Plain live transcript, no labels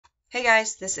Hey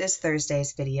guys, this is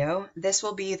Thursday's video. This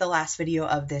will be the last video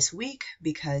of this week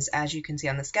because as you can see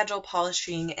on the schedule,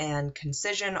 polishing and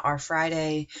concision are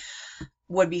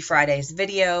would be Friday's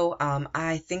video.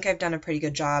 I think I've done a pretty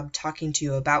good job talking to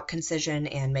you about concision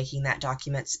and making that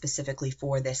document specifically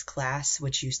for this class,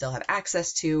 which you still have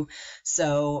access to.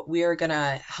 So we are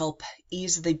gonna help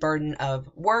ease the burden of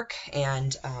work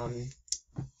and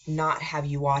not have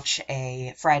you watch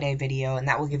a Friday video, and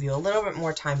that will give you a little bit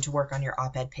more time to work on your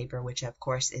op-ed paper, which of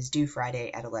course is due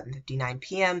Friday at 11:59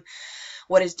 p.m.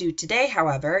 What is due today,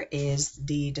 however, is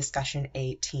the discussion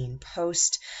 18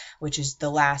 post, which is the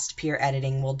last peer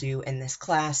editing we'll do in this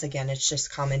class. Again, it's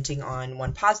just commenting on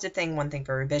one positive thing, one thing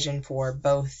for revision for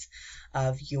both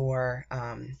of your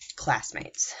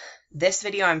classmates. This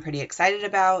video I'm pretty excited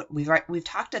about. We've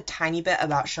talked a tiny bit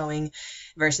about showing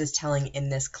versus telling in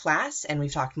this class, and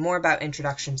we've talked more about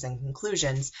introductions and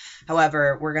conclusions.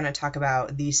 However, we're going to talk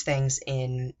about these things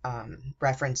in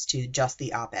reference to just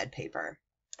the op-ed paper.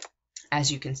 As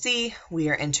you can see, we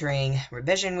are entering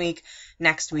revision week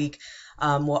next week.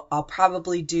 I'll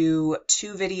probably do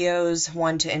two videos,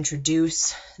 one to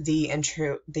introduce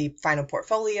the final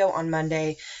portfolio on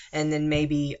Monday, and then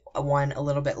maybe one a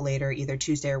little bit later, either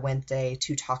Tuesday or Wednesday,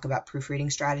 to talk about proofreading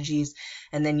strategies.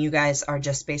 And then you guys are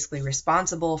just basically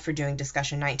responsible for doing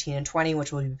discussion 19 and 20,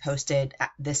 which will be posted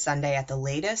this Sunday at the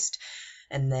latest,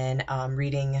 and then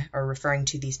reading or referring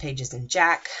to these pages in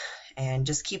JAC. And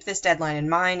just keep this deadline in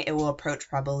mind. It will approach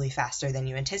probably faster than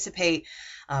you anticipate.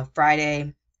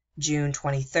 Friday, June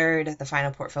 23rd, the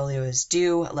final portfolio is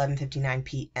due 11:59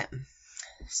 p.m.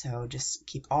 So just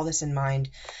keep all this in mind.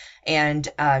 And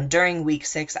during week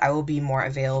 6, I will be more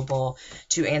available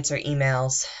to answer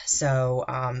emails. So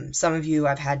some of you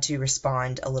I've had to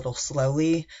respond a little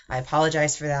slowly. I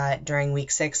apologize for that. During week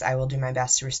 6, I will do my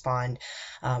best to respond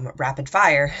rapid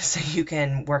fire so you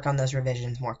can work on those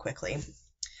revisions more quickly.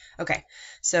 Okay,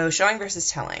 so showing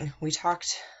versus telling. We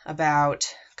talked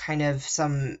about kind of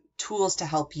some tools to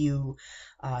help you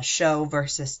show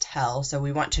versus tell. So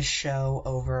we want to show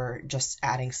over just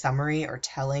adding summary or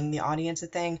telling the audience a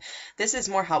thing. This is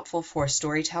more helpful for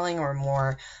storytelling or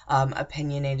more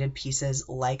opinionated pieces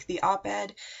like the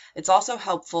op-ed. It's also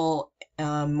helpful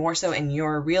more so in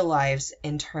your real lives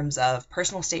in terms of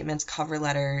personal statements, cover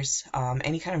letters,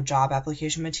 any kind of job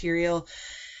application material.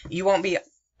 You won't be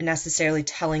necessarily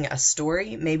telling a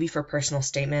story, maybe for personal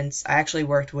statements. I actually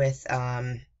worked with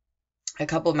a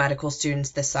couple of medical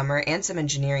students this summer and some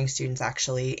engineering students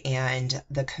actually, and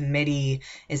the committee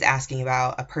is asking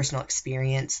about a personal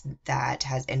experience that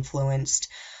has influenced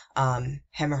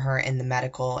him or her in the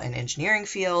medical and engineering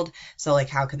field. So like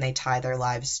how can they tie their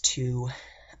lives to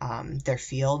their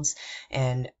fields,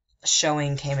 and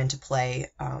showing came into play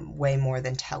way more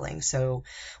than telling. So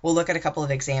we'll look at a couple of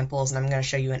examples, and I'm going to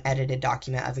show you an edited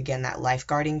document of, again, that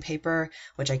lifeguarding paper,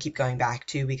 which I keep going back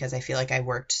to because I feel like I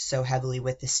worked so heavily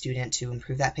with the student to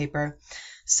improve that paper.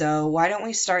 So why don't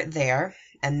we start there,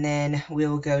 and then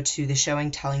we'll go to the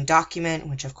showing telling document,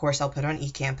 which of course I'll put on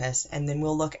eCampus, and then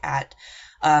we'll look at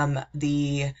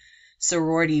the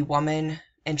sorority woman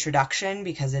introduction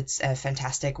because it's a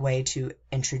fantastic way to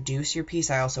introduce your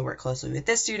piece. I also work closely with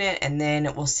this student, and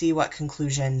then we'll see what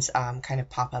conclusions kind of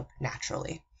pop up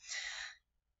naturally.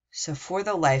 So for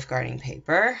the lifeguarding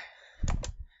paper,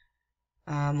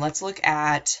 let's look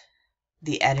at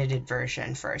the edited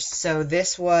version first. So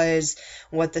this was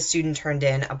what the student turned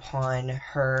in upon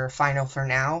her final for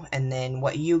now, and then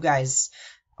what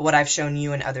I've shown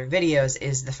you in other videos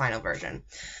is the final version.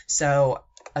 So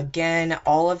again,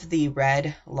 all of the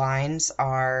red lines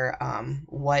are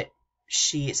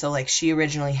she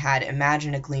originally had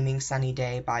imagine a gleaming sunny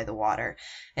day by the water,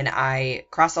 and I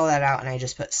crossed all that out and I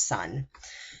just put sun.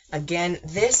 Again,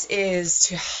 this is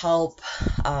to help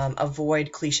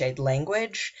avoid cliched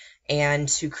language and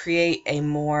to create a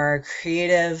more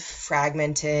creative,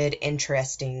 fragmented,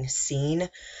 interesting scene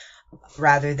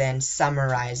rather than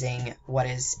summarizing what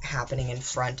is happening in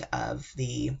front of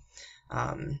the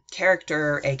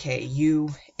character, aka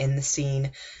you, in the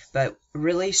scene, but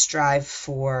really strive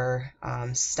for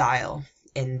style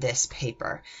in this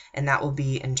paper, and that will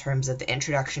be in terms of the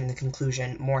introduction and the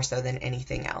conclusion more so than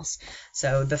anything else.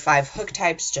 So the 5 hook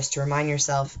types, just to remind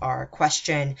yourself, are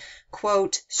question,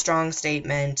 quote, strong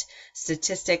statement,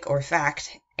 statistic or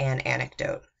fact, and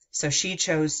anecdote. So she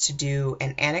chose to do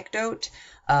an anecdote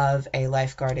of a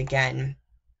lifeguard, again,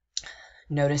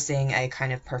 noticing a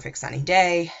kind of perfect sunny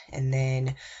day, and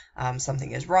then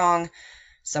something is wrong,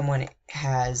 someone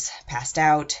has passed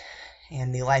out,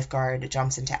 and the lifeguard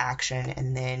jumps into action,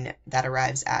 and then that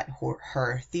arrives at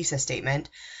her thesis statement,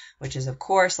 which is, of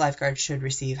course, lifeguards should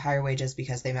receive higher wages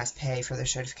because they must pay for their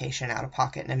certification out of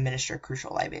pocket and administer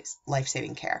crucial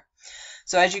life-saving care.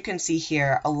 So as you can see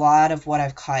here, a lot of what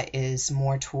I've cut is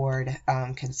more toward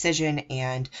concision,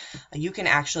 and you can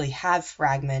actually have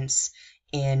fragments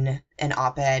in an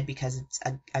op-ed because it's,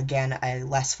 again, a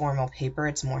less formal paper.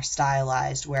 It's more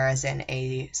stylized, whereas in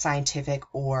a scientific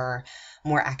or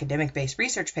more academic-based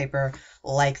research paper,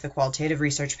 like the qualitative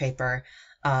research paper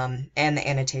and the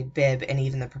annotated bib and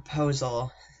even the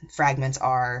proposal, fragments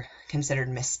are considered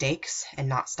mistakes and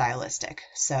not stylistic.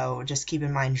 So just keep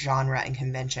in mind genre and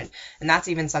convention. And that's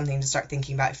even something to start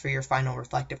thinking about for your final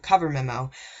reflective cover memo.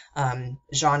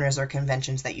 Genres or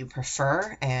conventions that you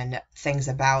prefer, and things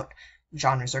about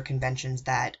genres or conventions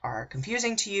that are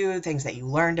confusing to you, things that you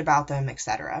learned about them,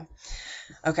 etc.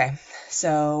 Okay,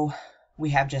 so we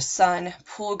have just sun,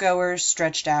 pool goers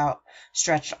stretched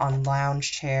on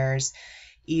lounge chairs,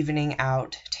 evening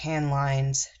out, tan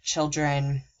lines,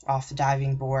 children off the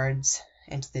diving boards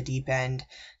into the deep end.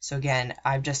 So again,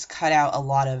 I've just cut out a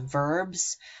lot of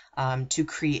verbs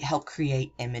to help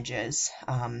create images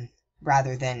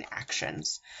rather than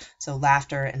actions. So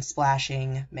laughter and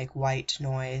splashing, make white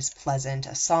noise, pleasant,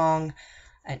 a song,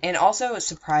 and also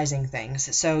surprising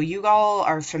things. So you all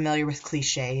are familiar with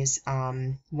cliches.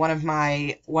 One of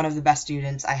the best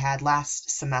students I had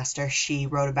last semester, she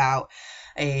wrote about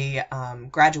a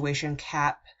graduation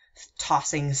cap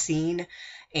tossing scene,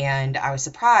 and I was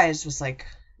surprised, was like,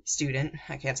 student,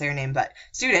 I can't say her name, but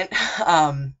student,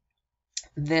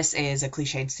 this is a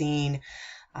cliched scene.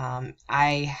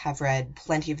 I have read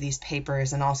plenty of these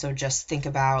papers, and also just think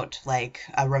about like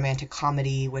a romantic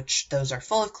comedy, which those are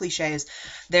full of cliches.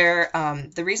 They're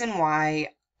the reason why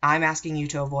I'm asking you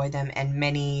to avoid them, and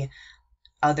many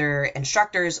other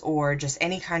instructors or just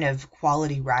any kind of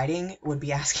quality writing would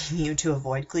be asking you to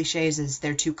avoid cliches, is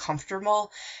they're too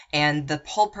comfortable, and the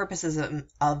whole purpose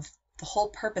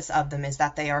of them is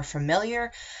that they are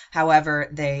familiar.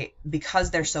 However,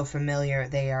 because they're so familiar,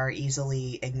 they are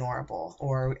easily ignorable,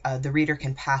 or the reader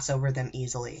can pass over them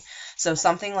easily. So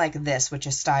something like this, which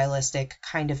is stylistic,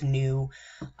 kind of new,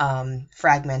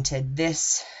 fragmented,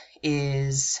 this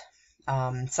is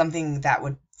something that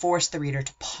would force the reader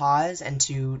to pause and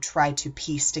to try to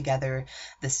piece together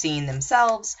the scene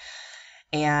themselves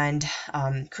and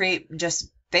create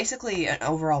just basically an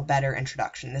overall better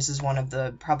introduction. This is one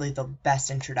of probably the best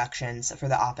introductions for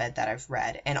the op-ed that I've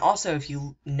read. And also, if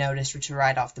you notice, which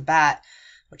right off the bat,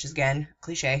 which is again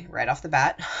cliche, right off the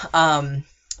bat,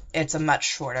 it's a much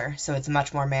shorter, so it's a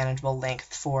much more manageable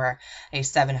length for a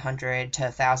 700 to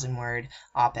 1,000 word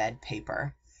op-ed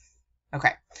paper.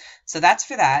 Okay, so that's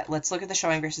for that. Let's look at the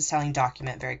showing versus telling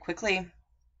document very quickly.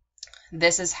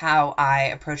 This is how I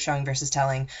approach showing versus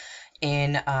telling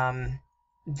in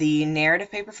the narrative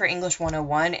paper for English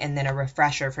 101, and then a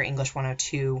refresher for English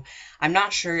 102. I'm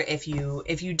not sure if you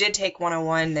did take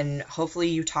 101, then hopefully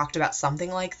you talked about something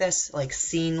like this, like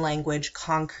scene language,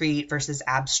 concrete versus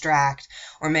abstract,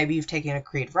 or maybe you've taken a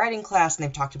creative writing class and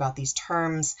they've talked about these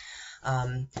terms.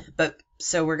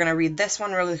 So we're going to read this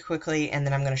one really quickly, and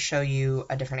then I'm going to show you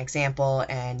a different example,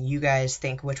 and you guys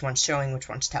think which one's showing, which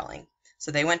one's telling.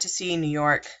 So they went to New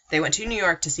York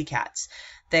to see Cats.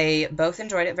 They both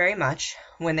enjoyed it very much.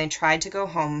 When they tried to go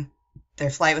home, their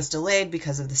flight was delayed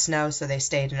because of the snow, so they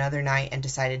stayed another night and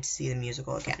decided to see the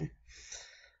musical again.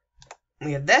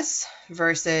 We have this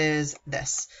versus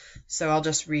this. So I'll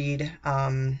just read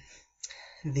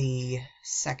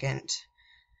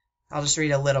I'll just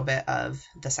read a little bit of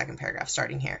the second paragraph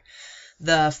starting here.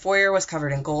 The foyer was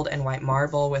covered in gold and white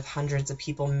marble, with hundreds of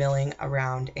people milling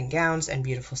around in gowns and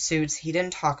beautiful suits. He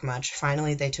didn't talk much.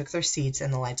 Finally, they took their seats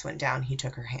and the lights went down. He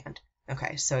took her hand.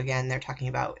 Okay, so again, they're talking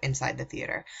about inside the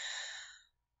theater.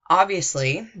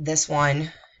 Obviously, this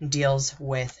one deals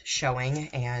with showing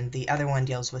and the other one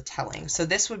deals with telling. So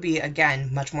this would be,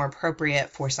 again, much more appropriate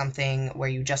for something where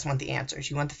you just want the answers.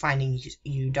 You want the finding,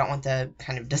 you don't want the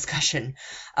kind of discussion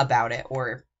about it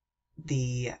or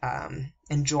the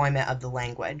enjoyment of the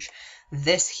language.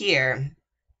 This here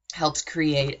helps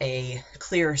create a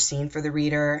clearer scene for the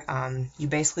reader. You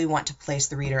basically want to place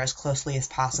the reader as closely as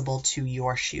possible to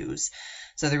your shoes.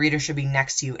 So the reader should be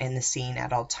next to you in the scene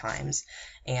at all times.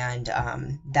 And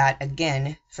that,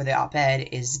 again, for the op-ed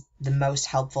is the most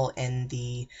helpful in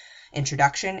the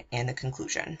introduction and the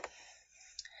conclusion.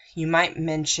 You might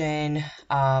mention,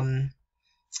 to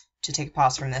take a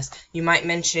pause from this, you might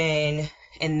mention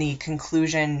in the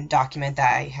conclusion document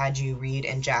that I had you read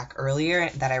in Jack earlier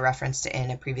that I referenced in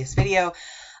a previous video,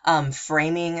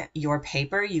 framing your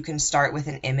paper, you can start with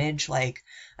an image like,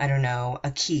 I don't know,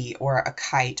 a key or a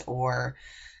kite or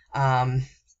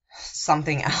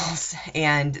something else,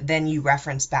 and then you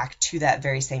reference back to that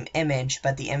very same image,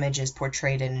 but the image is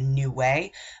portrayed in a new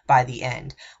way by the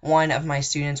end. One of my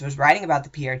students was writing about the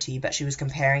PRT, but she was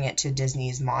comparing it to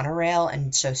Disney's monorail,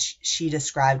 and so she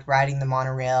described riding the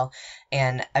monorail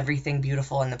and everything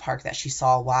beautiful in the park that she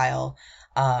saw while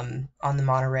on the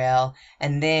monorail,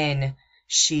 and then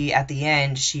she, at the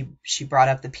end, she brought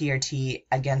up the PRT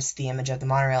against the image of the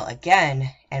monorail again,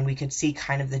 and we could see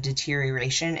kind of the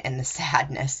deterioration and the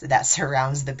sadness that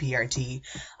surrounds the PRT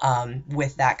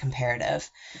with that comparative.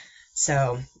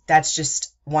 So that's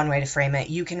just one way to frame it.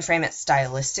 You can frame it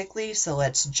stylistically, so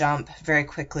let's jump very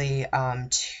quickly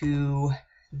to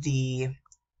the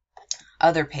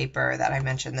other paper that I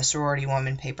mentioned, the Sorority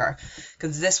Woman paper,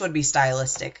 because this would be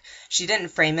stylistic. She didn't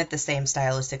frame it the same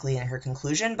stylistically in her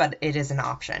conclusion, but it is an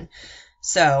option.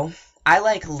 So I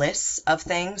like lists of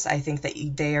things. I think that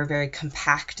they are very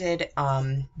compacted.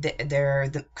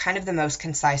 They're kind of the most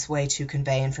concise way to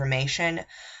convey information.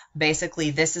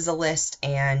 Basically, this is a list,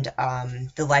 and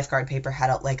the lifeguard paper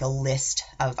had like a list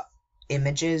of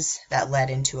images that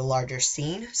led into a larger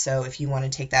scene. So if you want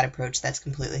to take that approach, that's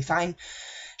completely fine.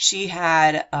 She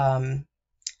had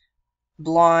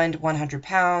blonde, 100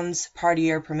 pounds,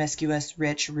 partier, promiscuous,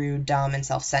 rich, rude, dumb, and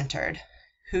self-centered.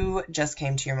 Who just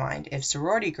came to your mind? If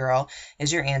sorority girl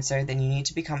is your answer, then you need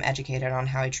to become educated on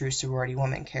how a true sorority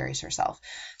woman carries herself.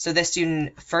 So this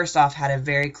student, first off, had a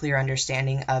very clear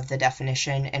understanding of the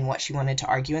definition and what she wanted to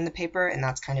argue in the paper, and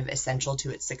that's kind of essential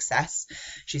to its success.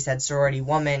 She said sorority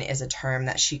woman is a term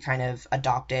that she kind of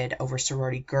adopted over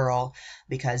sorority girl,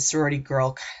 because sorority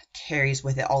girl carries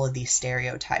with it all of these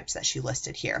stereotypes that she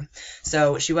listed here.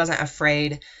 So she wasn't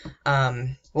afraid.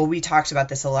 Well, we talked about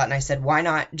this a lot, and I said, why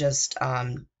not just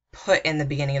put in the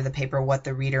beginning of the paper what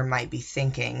the reader might be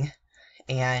thinking,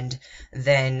 and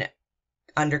then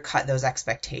undercut those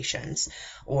expectations,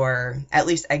 or at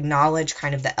least acknowledge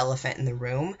kind of the elephant in the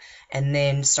room, and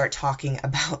then start talking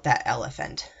about that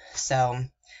elephant. So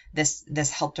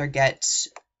this helped her get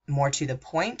more to the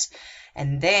point.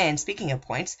 And then, speaking of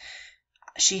points,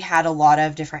 she had a lot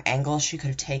of different angles she could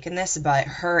have taken this, but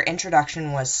her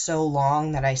introduction was so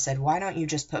long that I said, why don't you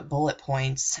just put bullet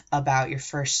points about your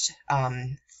first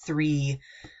 3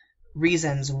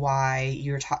 reasons why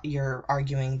you're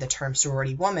arguing the term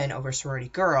sorority woman over sorority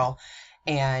girl,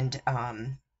 and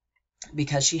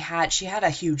because she had a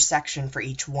huge section for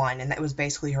each one, and that was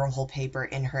basically her whole paper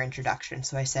in her introduction.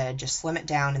 So I said, just slim it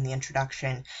down in the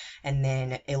introduction and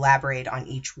then elaborate on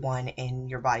each one in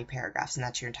your body paragraphs, and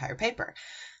that's your entire paper.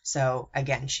 So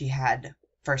again, she had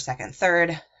first, second,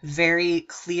 third, very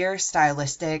clear,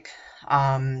 stylistic,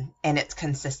 and it's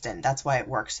consistent. That's why it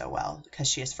works so well, because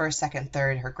she has first, second,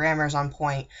 third, her grammar's on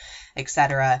point,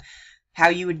 etc. How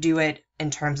you would do it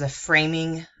in terms of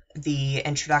framing the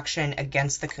introduction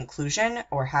against the conclusion,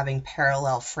 or having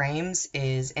parallel frames,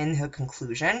 is in the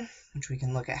conclusion, which we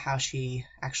can look at how she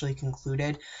actually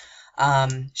concluded.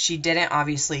 She didn't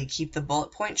obviously keep the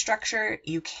bullet point structure.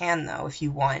 You can, though, if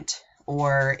you want.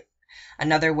 Or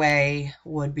another way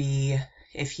would be,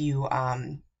 if you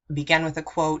begin with a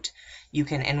quote, you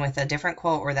can end with a different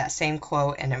quote or that same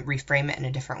quote and reframe it in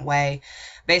a different way.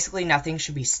 Basically, nothing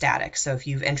should be static. So if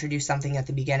you've introduced something at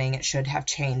the beginning, it should have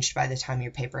changed by the time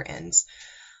your paper ends.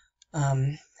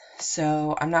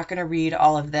 So I'm not going to read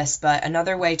all of this, but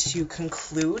another way to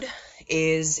conclude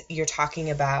is you're talking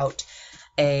about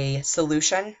a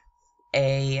solution,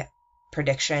 a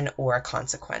prediction, or a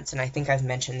consequence. And I think I've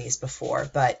mentioned these before,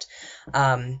 but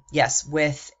yes,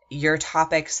 with your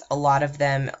topics, a lot of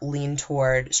them lean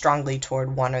strongly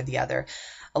toward one or the other.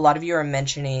 A lot of you are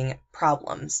mentioning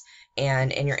problems,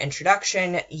 and in your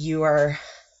introduction, you are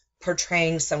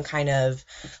portraying some kind of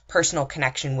personal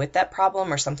connection with that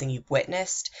problem or something you've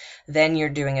witnessed. Then you're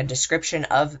doing a description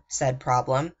of said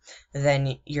problem.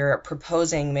 Then you're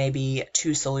proposing maybe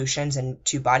 2 solutions and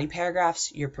 2 body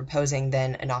paragraphs. You're proposing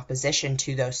then an opposition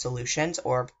to those solutions,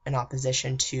 or an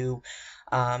opposition to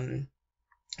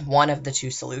one of the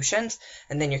 2 solutions.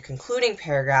 And then your concluding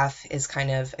paragraph is kind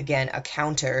of, again, a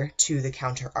counter to the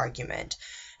counter argument.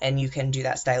 And you can do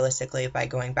that stylistically by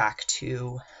going back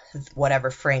to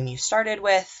whatever frame you started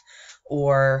with,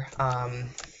 or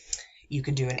you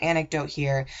could do an anecdote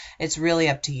here. It's really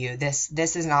up to you. This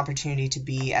is an opportunity to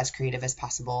be as creative as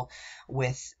possible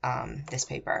with this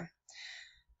paper.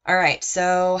 All right,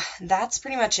 so that's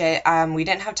pretty much it. We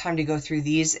didn't have time to go through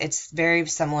these. It's very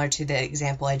similar to the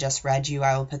example I just read you.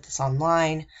 I will put this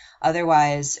online.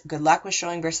 Otherwise, good luck with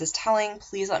showing versus telling.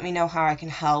 Please let me know how I can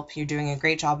help. You're doing a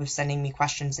great job of sending me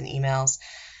questions and emails.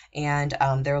 and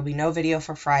there will be no video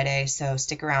for Friday, so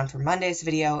stick around for Monday's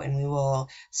video, and we will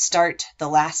start the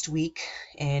last week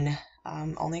in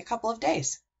only a couple of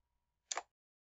days.